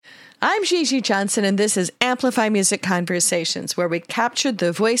I'm Gigi Johnson, and this is Amplify Music Conversations, where we captured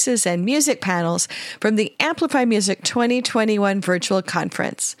the voices and music panels from the Amplify Music 2021 virtual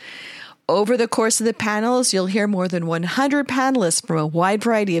conference. Over the course of the panels, you'll hear more than 100 panelists from a wide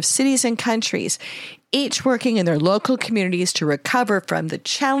variety of cities and countries, each working in their local communities to recover from the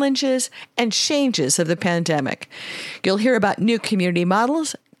challenges and changes of the pandemic. You'll hear about new community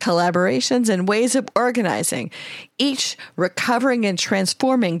models, collaborations, and ways of organizing, each recovering and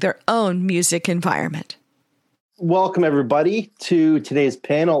transforming their own music environment. Welcome, everybody, to today's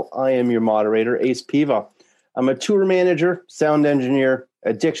panel. I am your moderator, Ace Piva. I'm a tour manager, sound engineer,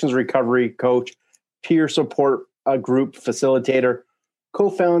 addictions recovery coach, peer support group facilitator,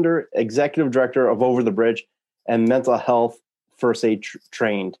 co-founder, executive director of Over the Bridge, and mental health first aid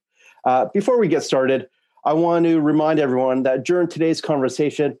trained. Before we get started, I want to remind everyone that during today's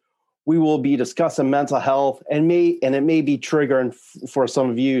conversation, we will be discussing mental health and it may be triggering for some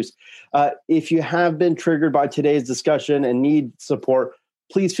of you. If you have been triggered by today's discussion and need support,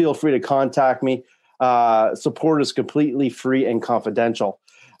 please feel free to contact me. Support is completely free and confidential.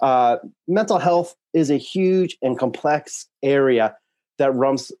 Mental health is a huge and complex area that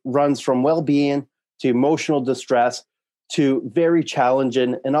runs from well-being to emotional distress to very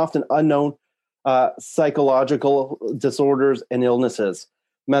challenging and often unknown psychological disorders and illnesses.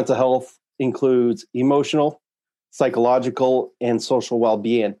 Mental health includes emotional, psychological, and social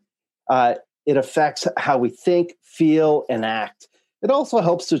well-being. It affects how we think, feel, and act. It also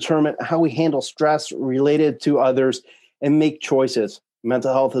helps determine how we handle stress related to others and make choices.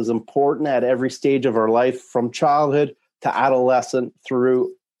 Mental health is important at every stage of our life, from childhood to adolescent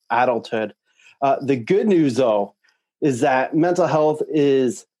through adulthood. The good news, though, is that mental health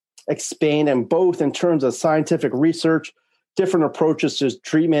is expanding both in terms of scientific research, different approaches to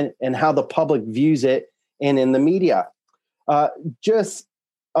treatment, and how the public views it, and in the media. Just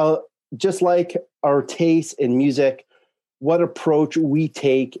like our taste in music, what approach we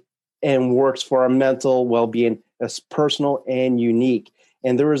take and works for our mental well-being is personal and unique,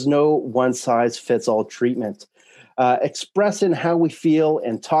 and there is no one-size-fits-all treatment. Expressing how we feel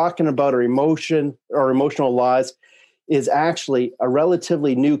and talking about our emotional lives is actually a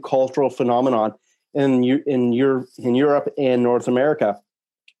relatively new cultural phenomenon in Europe and North America.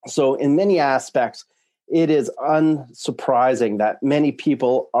 So in many aspects, it is unsurprising that many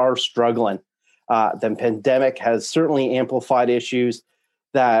people are struggling. The pandemic has certainly amplified issues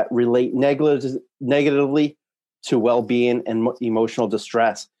that relate negatively to well-being and emotional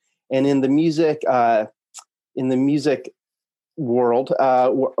distress. And in the music world,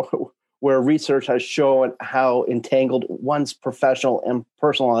 where research has shown how entangled one's professional and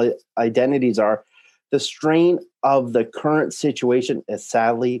personal identities are, the strain of the current situation is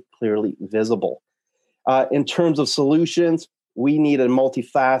sadly clearly visible. In terms of solutions, we need a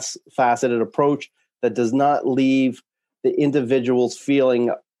multifaceted approach that does not leave the individuals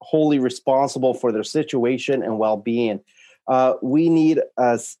feeling wholly responsible for their situation and well-being. We need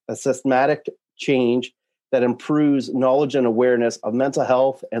a systematic change that improves knowledge and awareness of mental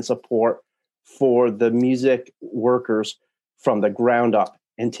health and support for the music workers from the ground up.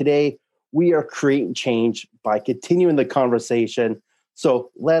 And today, we are creating change by continuing the conversation.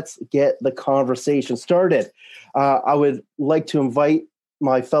 So let's get the conversation started. I would like to invite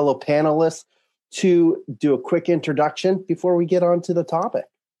my fellow panelists to do a quick introduction before we get on to the topic.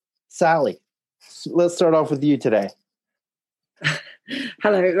 Sally, let's start off with you today.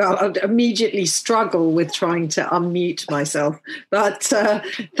 Hello. I'll immediately struggle with trying to unmute myself, but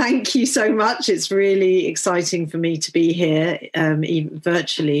thank you so much. It's really exciting for me to be here, even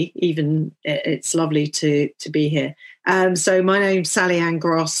virtually. It's lovely to be here. So my name's Sally Ann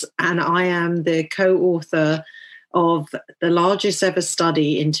Gross, and I am the co-author of the largest ever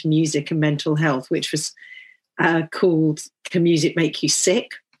study into music and mental health, which was called "Can Music Make You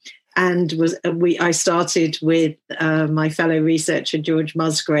Sick?" And I started with my fellow researcher, George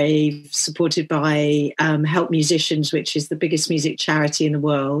Musgrave, supported by Help Musicians, which is the biggest music charity in the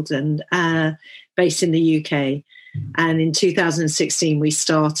world and based in the UK. And in 2016, we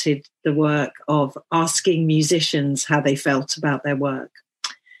started the work of asking musicians how they felt about their work,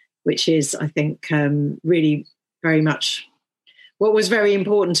 which is, I think, really very much what was very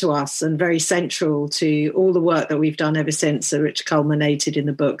important to us and very central to all the work that we've done ever since, which culminated in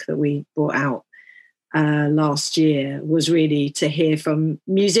the book that we brought out last year, was really to hear from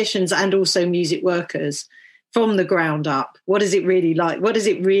musicians and also music workers from the ground up. What is it really like? What does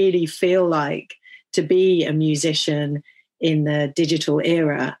it really feel like to be a musician in the digital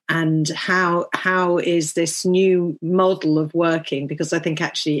era? And how is this new model of working? Because I think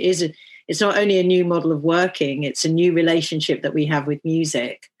actually it's not only a new model of working, it's a new relationship that we have with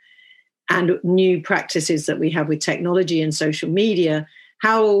music. and new practices that we have with technology and social media,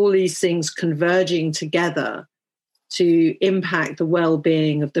 how are all these things converging together to impact the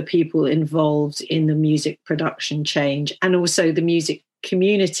well-being of the people involved in the music production change and also the music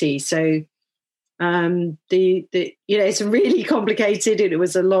community. So it's really complicated. It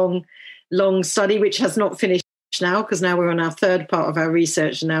was a long study, which has not finished now, because now we're on our third part of our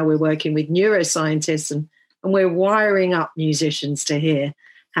research. And now we're working with neuroscientists and we're wiring up musicians to hear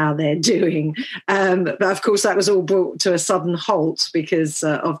how they're doing. But of course, that was all brought to a sudden halt because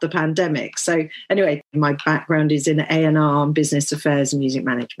of the pandemic. So anyway, my background is in A&R and business affairs and music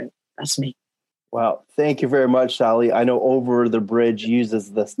management. That's me. Wow. Thank you very much, Sally. I know Over the Bridge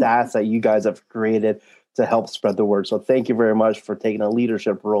uses the stats that you guys have created to help spread the word. So thank you very much for taking a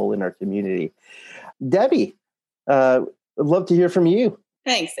leadership role in our community. Debbie, I'd love to hear from you.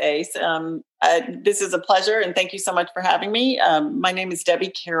 Thanks, Ace. This is a pleasure, and thank you so much for having me. My name is Debbie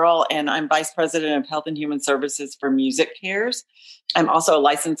Carroll, and I'm Vice President of Health and Human Services for MusiCares. I'm also a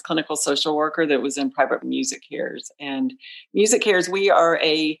licensed clinical social worker that was in private MusiCares. And MusiCares, we are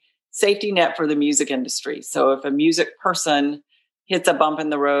a safety net for the music industry. So if a music person hits a bump in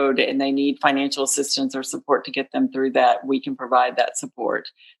the road and they need financial assistance or support to get them through that, we can provide that support.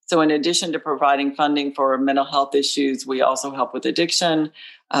 So in addition to providing funding for mental health issues, we also help with addiction,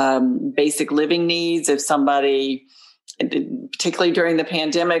 basic living needs. If somebody, particularly during the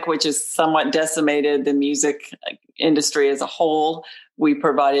pandemic, which has somewhat decimated the music industry as a whole, we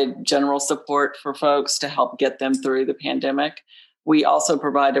provided general support for folks to help get them through the pandemic. We also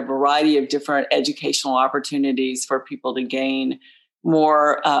provide a variety of different educational opportunities for people to gain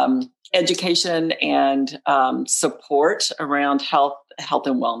more education and support around health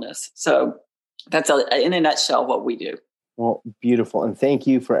and wellness. So that's in a nutshell what we do. Well, beautiful. And thank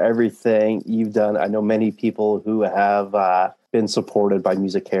you for everything you've done. I know many people who have been supported by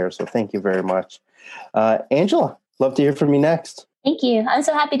MusiCares. So thank you very much. Angela, love to hear from you next. Thank you. I'm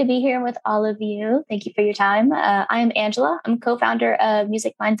so happy to be here with all of you. Thank you for your time. I am Angela. I'm co-founder of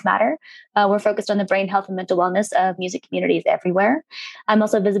Music Minds Matter. We're focused on the brain health and mental wellness of music communities everywhere. I'm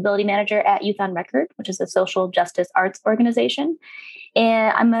also a visibility manager at Youth on Record, which is a social justice arts organization.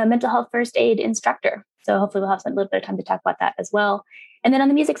 And I'm a mental health first aid instructor. So hopefully we'll have a little bit of time to talk about that as well. And then on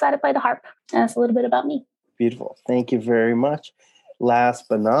the music side, I play the harp. That's a little bit about me. Beautiful. Thank you very much. Last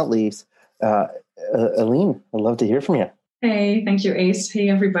but not least, Aline, I'd love to hear from you. Hey, thank you, Ace. Hey,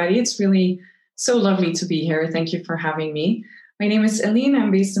 everybody. It's really so lovely to be here. Thank you for having me. My name is Aline.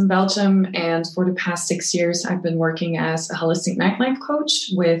 I'm based in Belgium. And for the past 6 years, I've been working as a holistic nightlife coach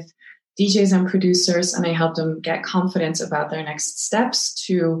with DJs and producers, and I help them get confidence about their next steps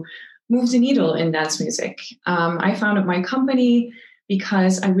to move the needle in dance music. I founded my company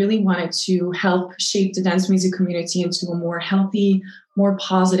because I really wanted to help shape the dance music community into a more healthy, more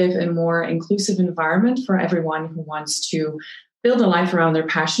positive, and more inclusive environment for everyone who wants to build a life around their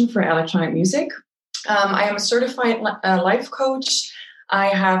passion for electronic music. I am a certified life coach. I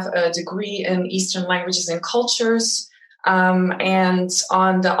have a degree in Eastern languages and cultures. And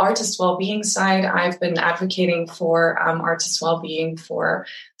on the artist well-being side, I've been advocating for artist well-being for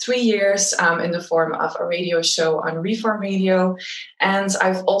 3 years in the form of a radio show on Reform Radio. And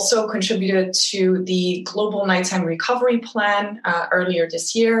I've also contributed to the Global Nighttime Recovery Plan earlier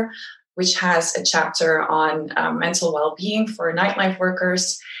this year, which has a chapter on mental well-being for nightlife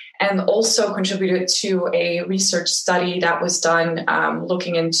workers, and also contributed to a research study that was done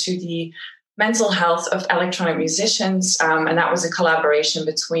looking into the mental health of electronic musicians. And that was a collaboration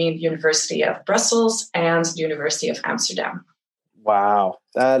between the University of Brussels and the University of Amsterdam. Wow,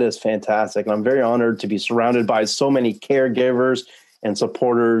 that is fantastic. And I'm very honored to be surrounded by so many caregivers and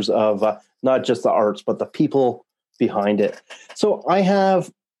supporters of not just the arts, but the people behind it. So I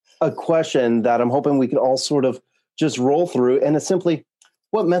have a question that I'm hoping we can all sort of just roll through. And it's simply,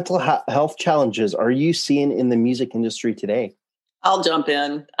 what mental health challenges are you seeing in the music industry today? I'll jump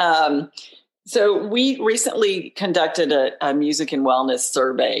in. So we recently conducted a music and wellness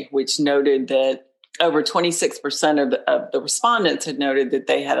survey, which noted that over 26% of the respondents had noted that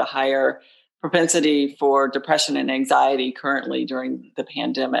they had a higher propensity for depression and anxiety currently during the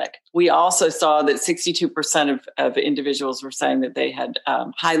pandemic. We also saw that 62% of individuals were saying that they had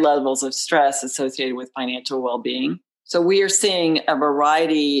high levels of stress associated with financial well-being. So we are seeing a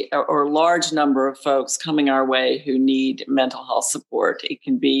variety or large number of folks coming our way who need mental health support. It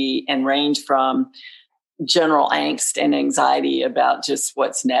can be and range from general angst and anxiety about just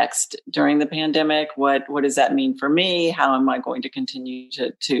what's next during the pandemic. What does that mean for me? How am I going to continue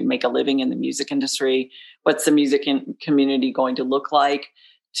to make a living in the music industry? What's the music community going to look like?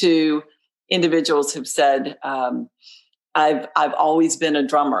 To individuals who've said, I've always been a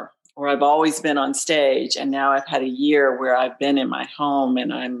drummer, where I've always been on stage, and now I've had a year where I've been in my home,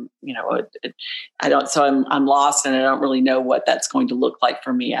 and I'm lost, and I don't really know what that's going to look like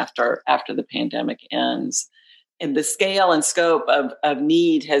for me after the pandemic ends. And the scale and scope of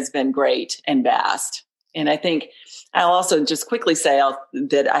need has been great and vast. And I think I'll also just quickly say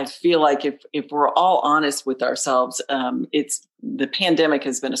that I feel like if we're all honest with ourselves, the pandemic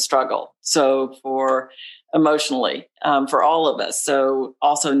has been a struggle. So emotionally, for all of us. So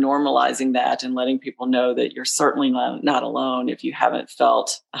also normalizing that and letting people know that you're certainly not alone if you haven't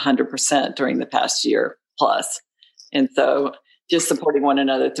felt 100% during the past year plus. And so just supporting one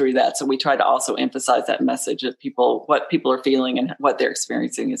another through that. So we try to also emphasize that message of what people are feeling and what they're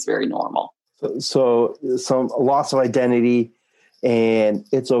experiencing is very normal. So some loss of identity, and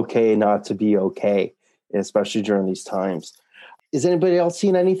it's okay not to be okay, especially during these times. Is anybody else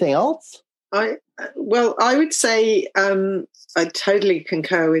seeing anything else? I would say I totally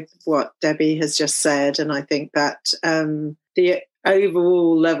concur with what Debbie has just said. And I think that the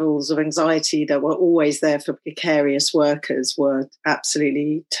overall levels of anxiety that were always there for precarious workers were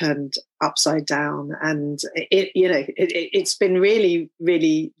absolutely turned upside down. And it's been really,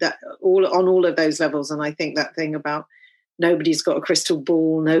 really that on all of those levels. And I think that thing about nobody's got a crystal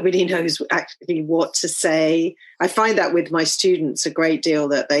ball, nobody knows actually what to say. I find that with my students a great deal,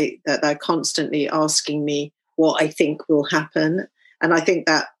 that they're constantly asking me what I think will happen. And I think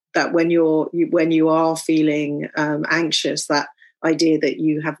that when you are feeling anxious, that idea that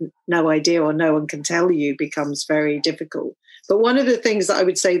you have no idea or no one can tell you becomes very difficult. But one of the things that I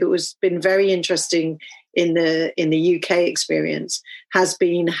would say that has been very interesting in the UK experience has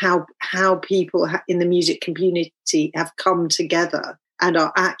been how people in the music community have come together and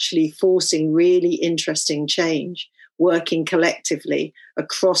are actually forcing really interesting change, working collectively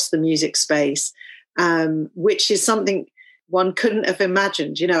across the music space, which is something one couldn't have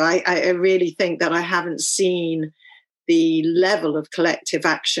imagined. I really think that I haven't seen the level of collective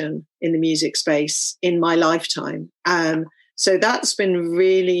action in the music space in my lifetime. So that's been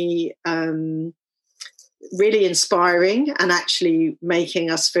really, really inspiring and actually making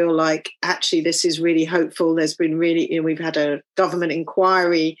us feel like actually this is really hopeful. There's been we've had a government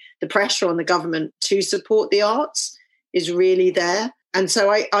inquiry. The pressure on the government to support the arts is really there. And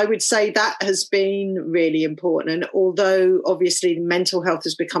so I would say that has been really important. And although obviously mental health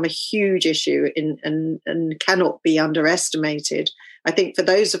has become a huge issue and cannot be underestimated, I think for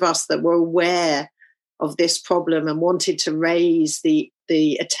those of us that were aware of this problem and wanted to raise the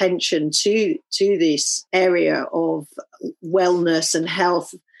attention to this area of wellness and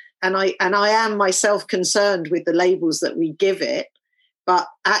health, and I am myself concerned with the labels that we give it, but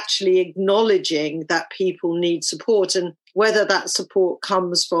actually acknowledging that people need support, and whether that support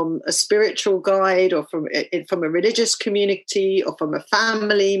comes from a spiritual guide or from a religious community or from a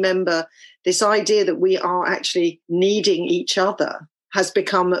family member, this idea that we are actually needing each other has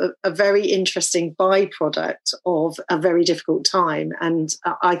become a very interesting byproduct of a very difficult time. And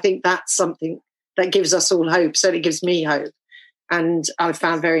I think that's something that gives us all hope. Certainly gives me hope. And I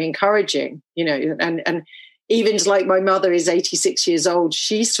found very encouraging, and even like my mother is 86 years old,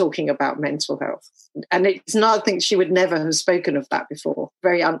 she's talking about mental health. And it's not, I think she would never have spoken of that before.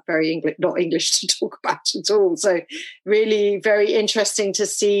 Very English, not English to talk about at all. So really very interesting to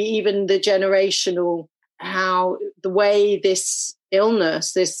see even the generational, how the way this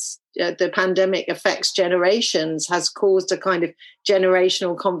illness, the pandemic affects generations has caused a kind of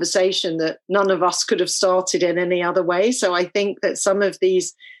generational conversation that none of us could have started in any other way. So I think that some of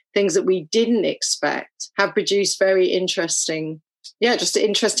these things that we didn't expect have produced very interesting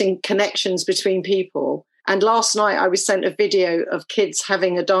connections between people. And last night I was sent a video of kids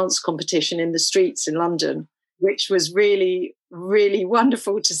having a dance competition in the streets in London, which was really, really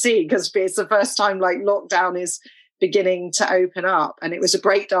wonderful to see because it's the first time like lockdown is beginning to open up, and it was a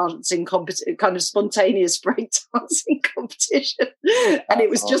breakdancing kind of spontaneous breakdancing competition, and it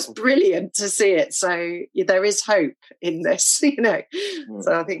was just brilliant to see it. So there is hope in this,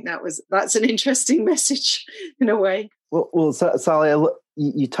 So I think that's an interesting message in a way. Well, Sally,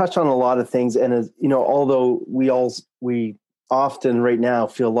 you touch on a lot of things, and as although we often right now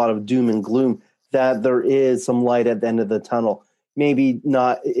feel a lot of doom and gloom, that there is some light at the end of the tunnel. Maybe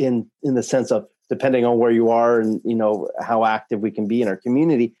not in the sense of depending on where you are and how active we can be in our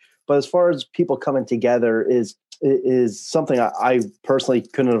community, but as far as people coming together is something I personally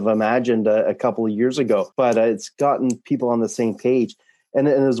couldn't have imagined a couple of years ago. But it's gotten people on the same page. And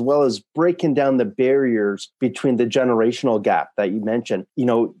as well as breaking down the barriers between the generational gap that you mentioned.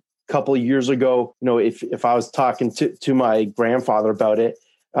 A couple of years ago, if I was talking to my grandfather about it,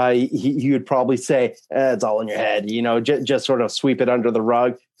 he would probably say, it's all in your head, just sort of sweep it under the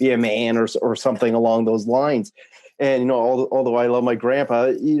rug, be a man or something along those lines. And, although I love my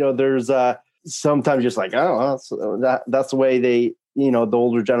grandpa, there's sometimes just like, oh, that's the way they, the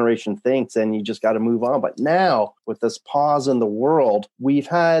older generation thinks, and you just got to move on. But now with this pause in the world, we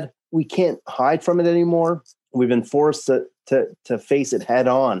can't hide from it anymore. We've been forced to face it head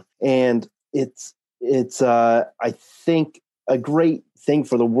on. And it's I think a great thing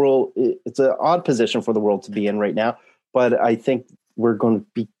for the world. It's an odd position for the world to be in right now, but I think we're going to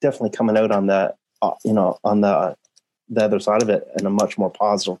be definitely coming out on the, on the other side of it in a much more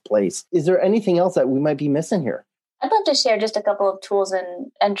positive place. Is there anything else that we might be missing here? I'd love to share just a couple of tools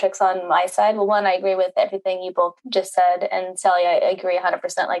and tricks on my side. Well, one, I agree with everything you both just said. And Sally, I agree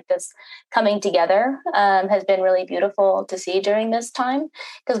 100%. Like, this coming together has been really beautiful to see during this time,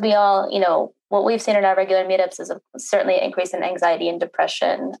 because we all, what we've seen in our regular meetups is certainly an increase in anxiety and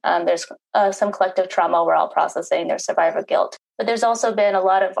depression. There's some collective trauma we're all processing. There's survivor guilt. But there's also been a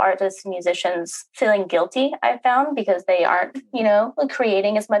lot of artists and musicians feeling guilty, I found, because they aren't,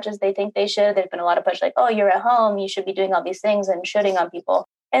 creating as much as they think they should. There's been a lot of push like, oh, you're at home, you should be doing all these things, and shooting on people.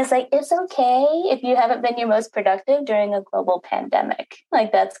 And it's like, it's okay if you haven't been your most productive during a global pandemic.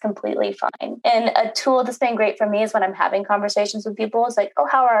 Like, that's completely fine. And a tool that's been great for me is when I'm having conversations with people, it's like, oh,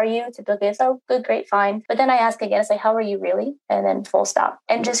 how are you? Typically it's, oh, good, great, fine. But then I ask again, it's like, how are you really? And then full stop.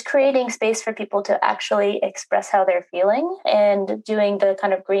 And just creating space for people to actually express how they're feeling, and doing the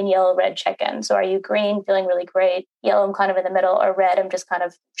kind of green, yellow, red check-in. So are you green, feeling really great? Yellow, I'm kind of in the middle, or red, I'm just kind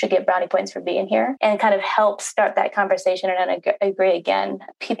of should get brownie points for being here, and kind of help start that conversation and then agree again.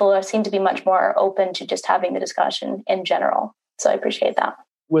 People seem to be much more open to just having the discussion in general. So I appreciate that.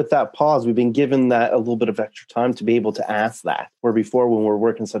 With that pause, we've been given that a little bit of extra time to be able to ask that. Where before, when we're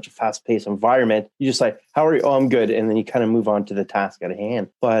working in such a fast-paced environment, you just like, how are you? Oh, I'm good. And then you kind of move on to the task at hand.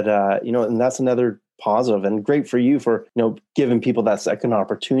 But, and that's another positive, and great for you for, giving people that second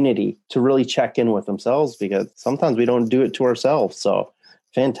opportunity to really check in with themselves, because sometimes we don't do it to ourselves. So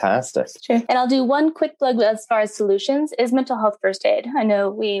fantastic. Sure. And I'll do one quick plug as far as solutions is mental health first aid. I know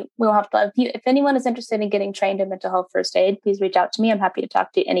we will have to, if anyone is interested in getting trained in mental health first aid, please reach out to me. I'm happy to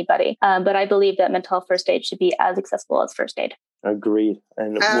talk to anybody. But I believe that mental health first aid should be as accessible as first aid. Agreed.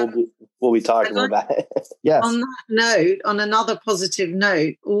 And we'll be talking about that. Yes. On that note, on another positive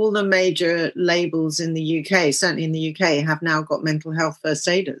note, all the major labels in the UK, certainly in the UK, have now got mental health first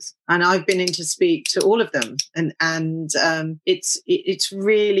aiders. And I've been in to speak to all of them. And it's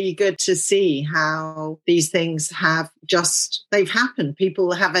really good to see how these things they've happened.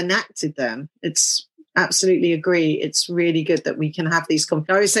 People have enacted them. It's absolutely agree. It's really good that we can have these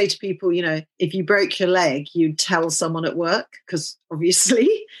conversations. I always say to people, if you broke your leg, you'd tell someone at work, because obviously,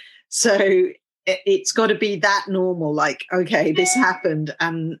 so it's got to be that normal. Like, okay, this happened,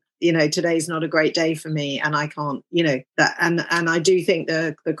 and today's not a great day for me, and I can't, that. And I do think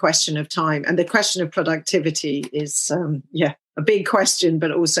the question of time and the question of productivity is, a big question, but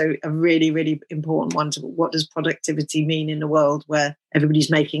also a really, really important one. To what does productivity mean in a world where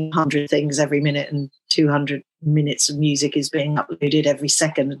everybody's making 100 things every minute and 200 minutes of music is being uploaded every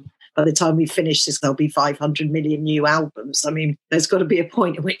second? And by the time we finish this, there'll be 500 million new albums. I mean, there's got to be a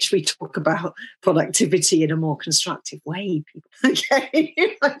point at which we talk about productivity in a more constructive way, people.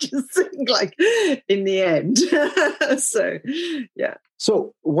 Okay, I just think like in the end. So, yeah.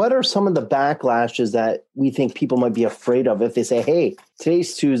 So what are some of the backlashes that we think people might be afraid of if they say, hey,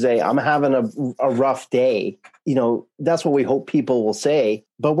 today's Tuesday, I'm having a rough day? That's what we hope people will say.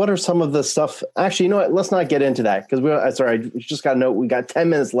 But what are some of the stuff? Actually, you know what? Let's not get into that, because I just got a note. We got 10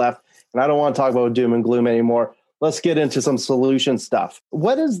 minutes left, and I don't want to talk about doom and gloom anymore. Let's get into some solution stuff.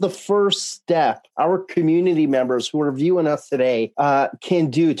 What is the first step our community members who are viewing us today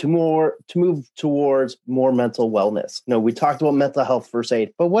can do to move towards more mental wellness? We talked about mental health first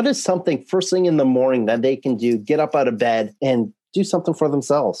aid, but what is something first thing in the morning that they can do, get up out of bed and do something for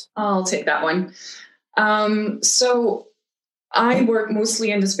themselves? I'll take that one. So I work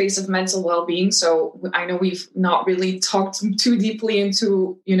mostly in the space of mental well-being. So I know we've not really talked too deeply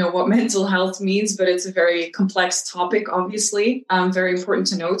into, what mental health means, but it's a very complex topic, obviously, very important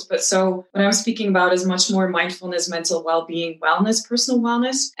to note. But so what I'm speaking about is much more mindfulness, mental well-being, wellness, personal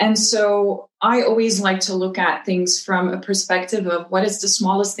wellness. And so I always like to look at things from a perspective of what is the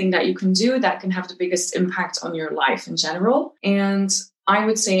smallest thing that you can do that can have the biggest impact on your life in general. And I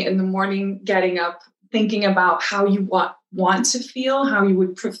would say in the morning, getting up, thinking about how you want to feel, how you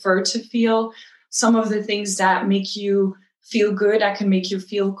would prefer to feel, some of the things that make you feel good, that can make you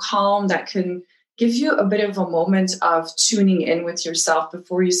feel calm, that can give you a bit of a moment of tuning in with yourself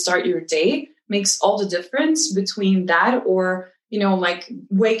before you start your day, makes all the difference between that or like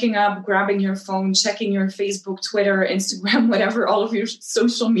waking up, grabbing your phone, checking your Facebook, Twitter, Instagram, whatever, all of your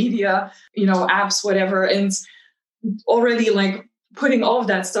social media, apps, whatever. And already like putting all of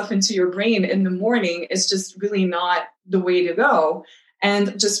that stuff into your brain in the morning is just really not the way to go.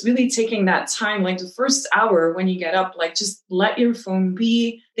 And just really taking that time, like the first hour when you get up, like just let your phone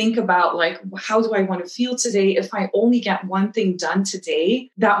be, think about like, how do I want to feel today? If I only get one thing done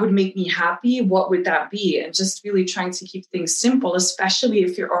today, that would make me happy. What would that be? And just really trying to keep things simple, especially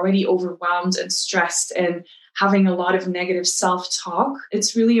if you're already overwhelmed and stressed and having a lot of negative self-talk.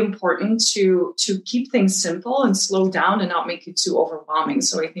 It's really important to keep things simple and slow down and not make it too overwhelming.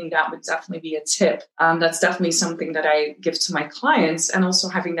 So I think that would definitely be a tip. That's definitely something that I give to my clients, and also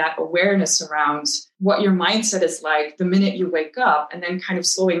having that awareness around what your mindset is like the minute you wake up, and then kind of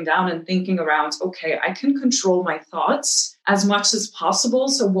slowing down and thinking around, okay, I can control my thoughts as much as possible.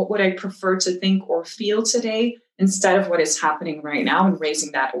 So what would I prefer to think or feel today instead of what is happening right now, and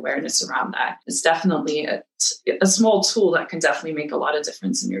raising that awareness around that is definitely a small tool that can definitely make a lot of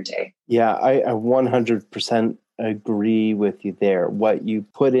difference in your day. Yeah, I 100% agree with you there. What you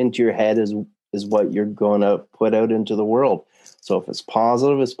put into your head is what you're going to put out into the world. So if it's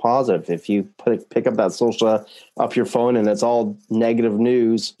positive, it's positive. If you pick up that social up your phone and it's all negative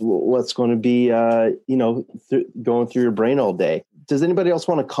news, what's going to be, going through your brain all day? Does anybody else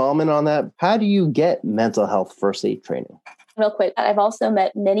want to comment on that? How do you get mental health first aid training? Real quick, I've also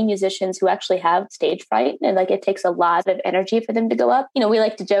met many musicians who actually have stage fright, and like it takes a lot of energy for them to go up. We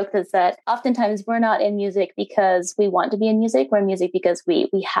like to joke that oftentimes we're not in music because we want to be in music. We're in music because we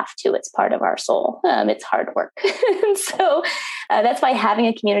have to. It's part of our soul. It's hard work. So that's why having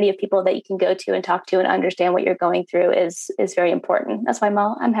a community of people that you can go to and talk to and understand what you're going through is very important. That's why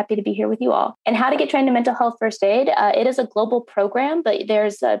I'm happy to be here with you all. And how to get trained in mental health first aid. It is a global program, but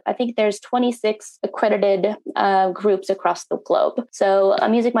I think there's 26 accredited groups across the globe. So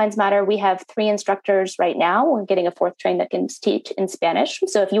Music Minds Matter, we have 3 instructors right now. We're getting a 4th train that can teach in Spanish.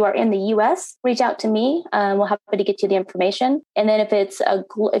 So if you are in the US, reach out to me. We'll happy to get you the information. And then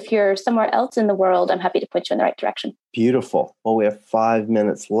if you're somewhere else in the world, I'm happy to put you in the right direction. Beautiful. Well, we have 5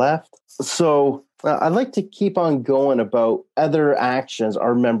 minutes left. So I'd like to keep on going about other actions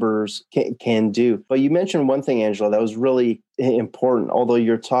our members can do. But you mentioned one thing, Angela, that was really important, although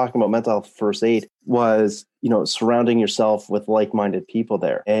you're talking about mental health first aid, was, surrounding yourself with like-minded people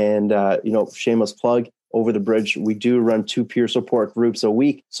there. And, shameless plug, Over the Bridge, we do run 2 peer support groups a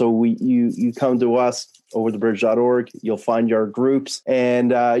week. So you come to us, overthebridge.org, you'll find your groups, and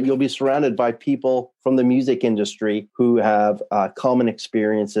you'll be surrounded by people from the music industry who have common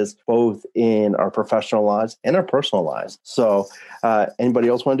experiences, both in our professional lives and our personal lives. So anybody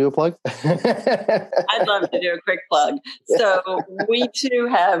else want to do a plug? I'd love to do a quick plug. So we too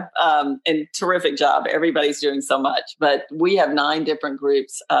have a terrific job. Everybody's doing so much, but we have 9 different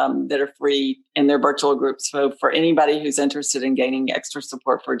groups that are free in their virtual groups. So for anybody who's interested in gaining extra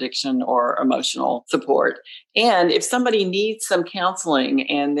support for addiction or emotional support. And if somebody needs some counseling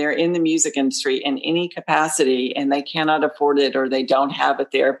and they're in the music industry in any capacity and they cannot afford it, or they don't have a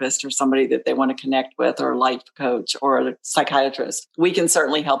therapist or somebody that they want to connect with, or a life coach or a psychiatrist, we can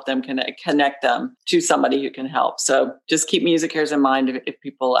certainly help them connect them to somebody who can help. So just keep Music Cares in mind if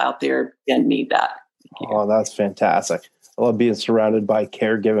people out there need that. Oh, that's fantastic. I love being surrounded by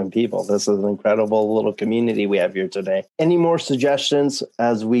caregiving people. This is an incredible little community we have here today. Any more suggestions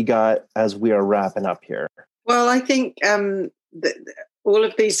as we are wrapping up here? Well, I think all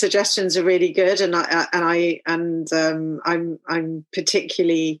of these suggestions are really good, and I'm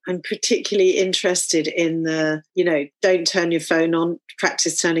particularly interested in the don't turn your phone on,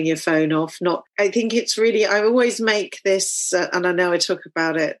 practice turning your phone off. I think it's really, I always make this, and I know I talk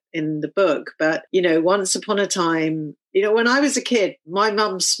about it in the book, but once upon a time, when I was a kid, my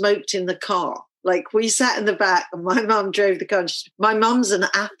mum smoked in the car. Like, we sat in the back and my mum drove the car. My mum's an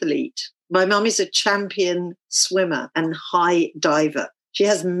athlete. My mum is a champion swimmer and high diver. She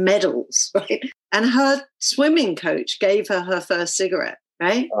has medals, right? And her swimming coach gave her her first cigarette,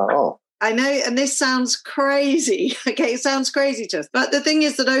 right? Oh. I know, and this sounds crazy. Okay, it sounds crazy to us. But the thing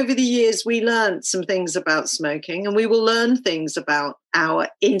is that over the years, we learned some things about smoking, and we will learn things about our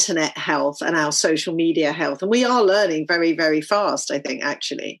internet health and our social media health. And we are learning very, very fast, I think,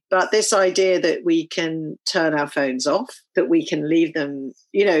 actually. But this idea that we can turn our phones off, that we can leave them,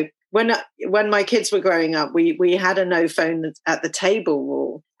 when my kids were growing up, we had a no phone at the table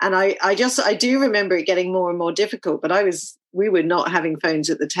rule. And I do remember it getting more and more difficult, but we were not having phones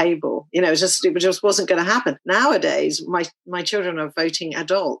at the table. It just wasn't going to happen. Nowadays, my children are voting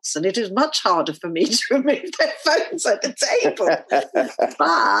adults, and it is much harder for me to remove their phones at the table.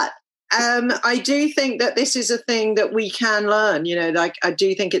 But I do think that this is a thing that we can learn. Like I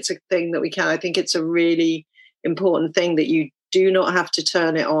do think it's a thing that we can. I think it's a really important thing that you do not have to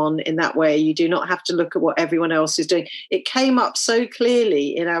turn it on in that way. You do not have to look at what everyone else is doing. It came up so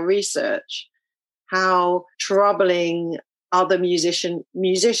clearly in our research how troubling other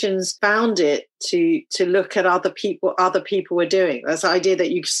musicians found it to look at other people were doing. That's the idea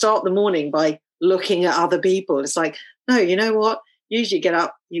that you start the morning by looking at other people. It's like, no, you know what? Usually you get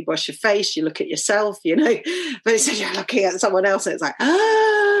up, you wash your face, you look at yourself, but instead you're looking at someone else and it's like,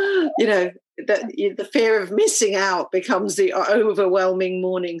 the fear of missing out becomes the overwhelming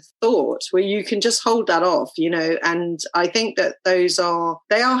morning thought where you can just hold that off, and I think that they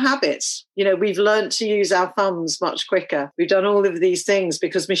are habits. We've learned to use our thumbs much quicker. We've done all of these things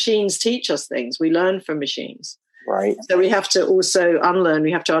because machines teach us things. We learn from machines. Right. So we have to also unlearn.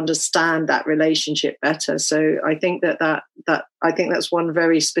 We have to understand that relationship better. So I think that I think that's one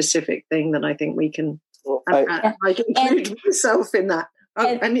very specific thing that I think we can. I can include myself in that.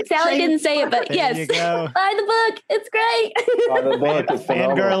 And Sally didn't say it, but yes, buy the book. It's great. Buy the book. It's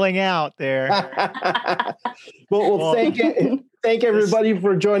fangirling out there. well, thank everybody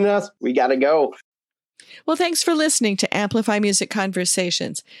for joining us. We got to go. Well, thanks for listening to Amplify Music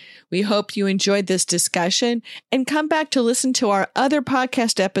Conversations. We hope you enjoyed this discussion and come back to listen to our other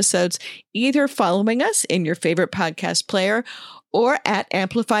podcast episodes, either following us in your favorite podcast player or at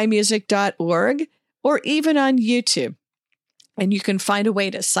amplifymusic.org or even on YouTube. And you can find a way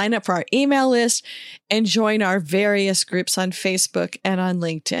to sign up for our email list and join our various groups on Facebook and on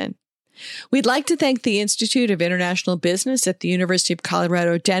LinkedIn. We'd like to thank the Institute of International Business at the University of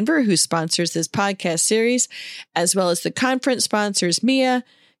Colorado, Denver, who sponsors this podcast series, as well as the conference sponsors MIA,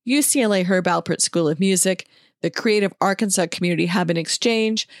 UCLA Herb Alpert School of Music, the Creative Arkansas Community Hub and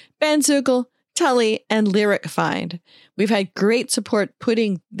Exchange, Bandzoogle, Tully, and Lyric Find. We've had great support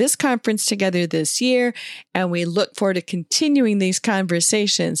putting this conference together this year, and we look forward to continuing these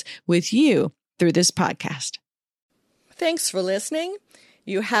conversations with you through this podcast. Thanks for listening.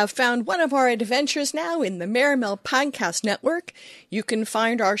 You have found one of our adventures now in the Marimel Podcast Network. You can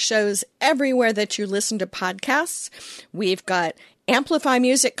find our shows everywhere that you listen to podcasts. We've got Amplify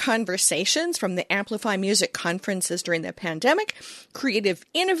Music Conversations from the Amplify Music conferences during the pandemic, Creative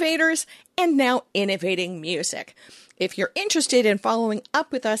Innovators, and now Innovating Music. If you're interested in following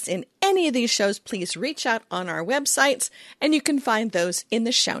up with us in any of these shows, please reach out on our websites, and you can find those in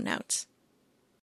the show notes.